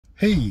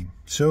Hey,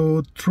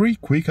 so 3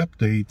 quick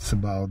updates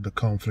about the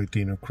conflict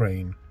in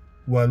Ukraine.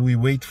 While we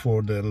wait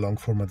for the long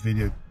format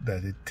video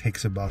that it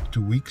takes about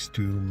 2 weeks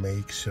to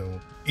make,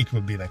 so it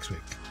will be next week.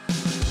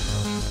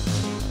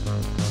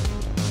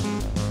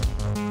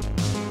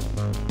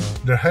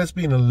 There has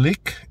been a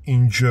leak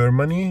in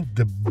Germany.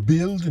 The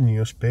Bild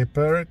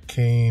newspaper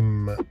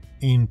came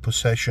in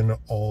possession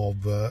of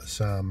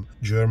some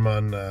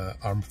German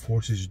armed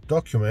forces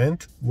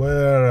document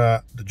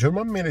where the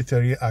German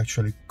military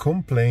actually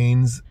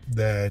complains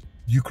that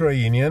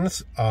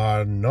Ukrainians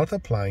are not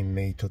applying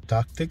NATO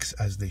tactics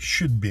as they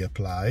should be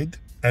applied,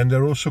 and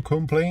they're also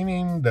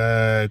complaining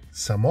that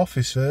some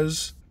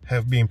officers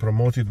have been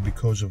promoted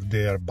because of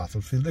their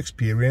battlefield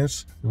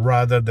experience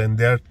rather than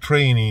their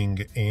training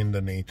in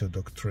the NATO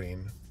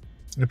doctrine.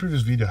 In the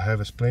previous video I have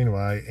explained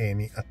why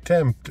any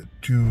attempt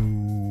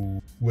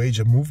to wage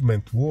a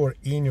movement war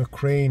in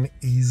Ukraine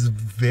is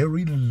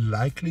very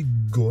likely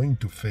going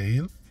to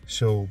fail,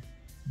 so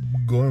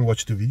go and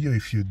watch the video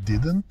if you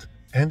didn't.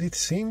 And it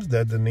seems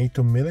that the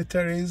NATO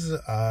militaries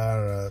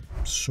are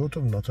sort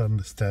of not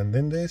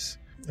understanding this.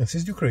 And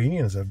since the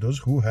Ukrainians are those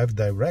who have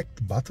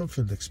direct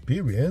battlefield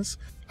experience,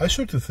 I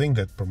sort of think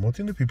that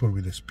promoting the people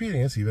with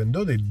experience, even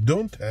though they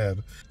don't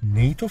have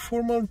NATO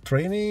formal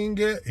training,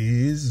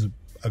 is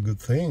a good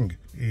thing.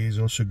 It is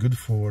also good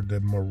for the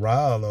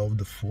morale of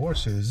the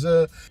forces.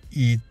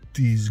 It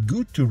is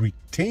good to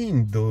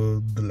retain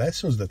the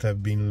lessons that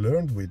have been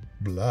learned with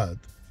blood.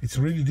 It's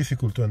really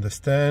difficult to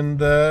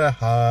understand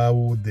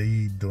how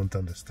they don't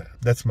understand.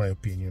 That's my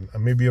opinion. I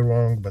may be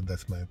wrong, but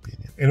that's my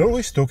opinion. And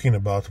always talking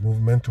about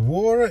movement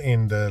war,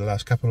 in the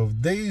last couple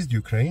of days, the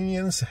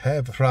Ukrainians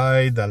have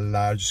tried a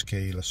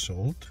large-scale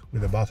assault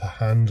with about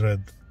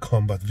 100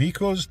 combat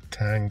vehicles,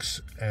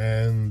 tanks,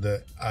 and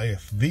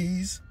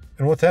IFVs.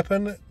 And what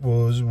happened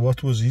was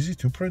what was easy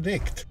to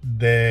predict.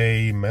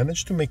 They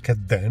managed to make a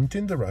dent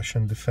in the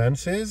Russian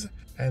defenses,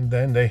 and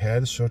then they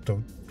had sort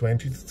of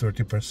 20 to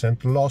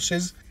 30%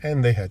 losses,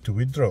 and they had to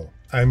withdraw.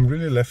 I'm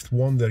really left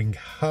wondering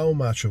how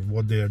much of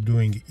what they are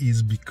doing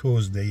is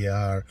because they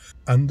are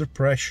under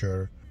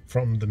pressure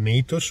from the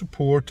NATO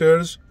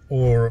supporters,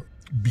 or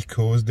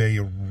because they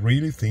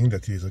really think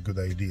that it is a good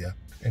idea.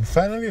 And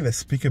finally, let's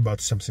speak about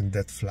something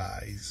that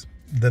flies: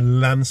 the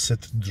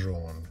Lancet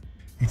drone.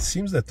 It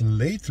seems that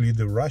lately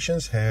the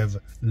Russians have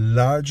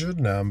larger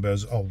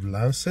numbers of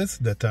Lancets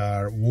that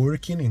are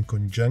working in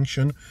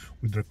conjunction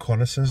with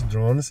reconnaissance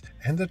drones,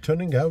 and they're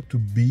turning out to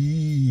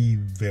be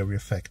very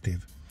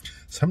effective.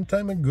 Some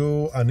time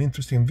ago, an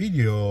interesting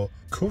video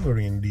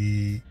covering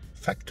the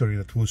factory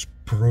that was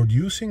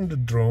producing the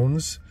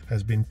drones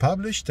has been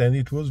published, and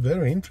it was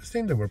very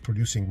interesting. They were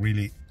producing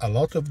really a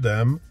lot of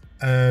them,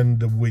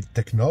 and with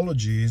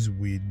technologies,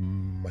 with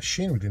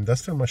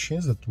industrial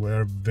machines that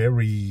were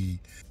very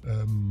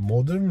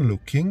modern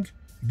looking.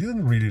 It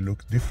didn't really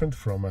look different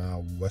from a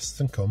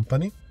Western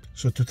company.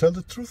 So to tell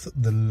the truth,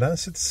 the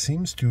Lancet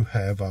seems to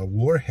have a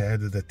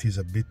warhead that is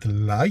a bit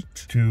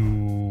light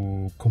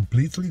to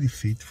completely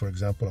defeat, for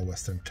example, a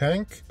Western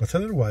tank. But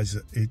otherwise,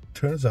 it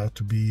turns out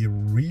to be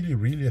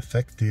really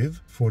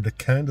effective for the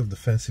kind of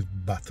defensive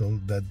battle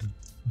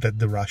that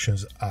the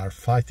Russians are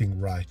fighting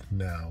right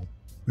now.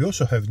 We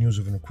also have news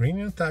of an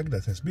Ukrainian attack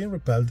that has been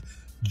repelled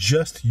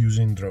just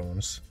using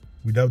drones,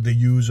 without the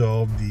use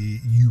of the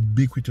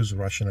ubiquitous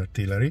Russian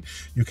artillery.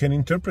 You can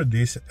interpret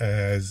this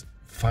as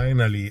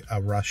finally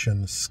a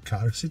Russian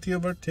scarcity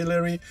of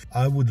artillery.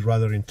 I would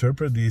rather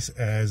interpret this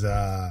as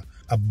an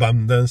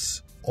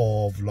abundance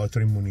of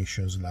loitering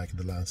munitions like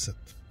the Lancet.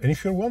 And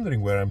if you're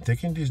wondering where I'm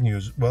taking this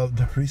news, well,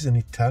 there is an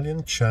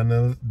Italian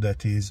channel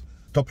that is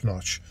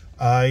top-notch.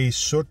 I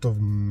sort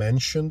of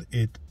mentioned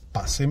it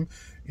passing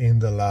in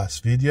the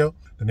last video.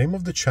 The name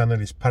of the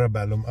channel is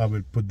Parabellum. I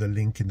will put the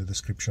link in the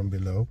description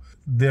below.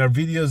 Their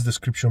videos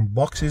description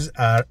boxes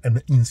are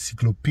an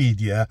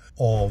encyclopedia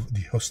of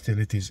the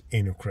hostilities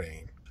in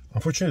Ukraine.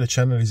 Unfortunately, the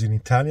channel is in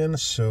Italian,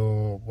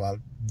 so, well,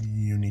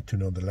 you need to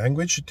know the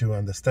language to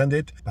understand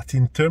it. But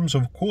in terms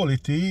of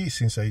quality,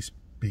 since I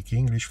speak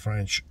English,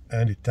 French,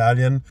 and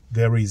Italian,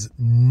 there is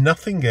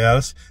nothing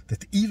else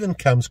that even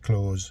comes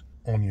close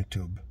on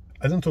YouTube.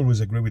 I don't always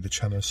agree with the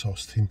channel's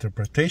host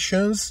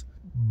interpretations,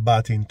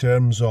 but in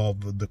terms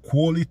of the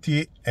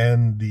quality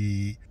and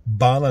the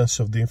balance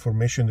of the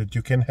information that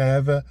you can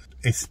have,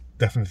 it's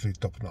definitely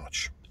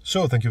top-notch.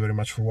 So thank you very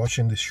much for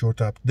watching this short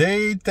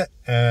update,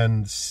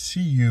 and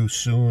see you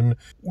soon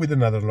with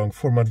another long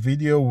format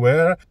video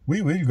where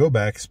we will go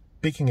back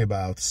speaking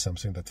about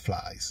something that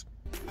flies.